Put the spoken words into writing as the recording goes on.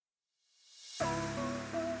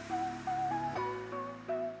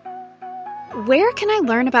Where can I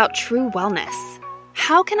learn about true wellness?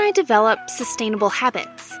 How can I develop sustainable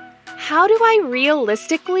habits? How do I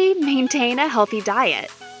realistically maintain a healthy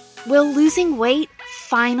diet? Will losing weight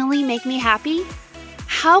finally make me happy?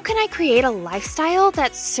 How can I create a lifestyle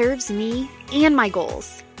that serves me and my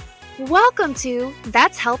goals? Welcome to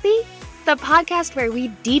That's Healthy, the podcast where we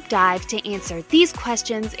deep dive to answer these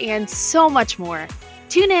questions and so much more.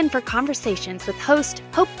 Tune in for conversations with host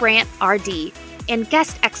Hope Brant, RD, and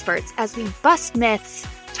guest experts as we bust myths,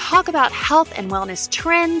 talk about health and wellness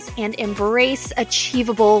trends, and embrace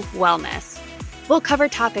achievable wellness. We'll cover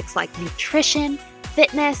topics like nutrition,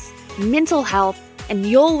 fitness, mental health, and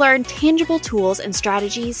you'll learn tangible tools and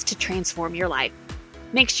strategies to transform your life.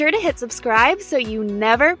 Make sure to hit subscribe so you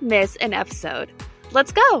never miss an episode.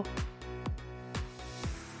 Let's go!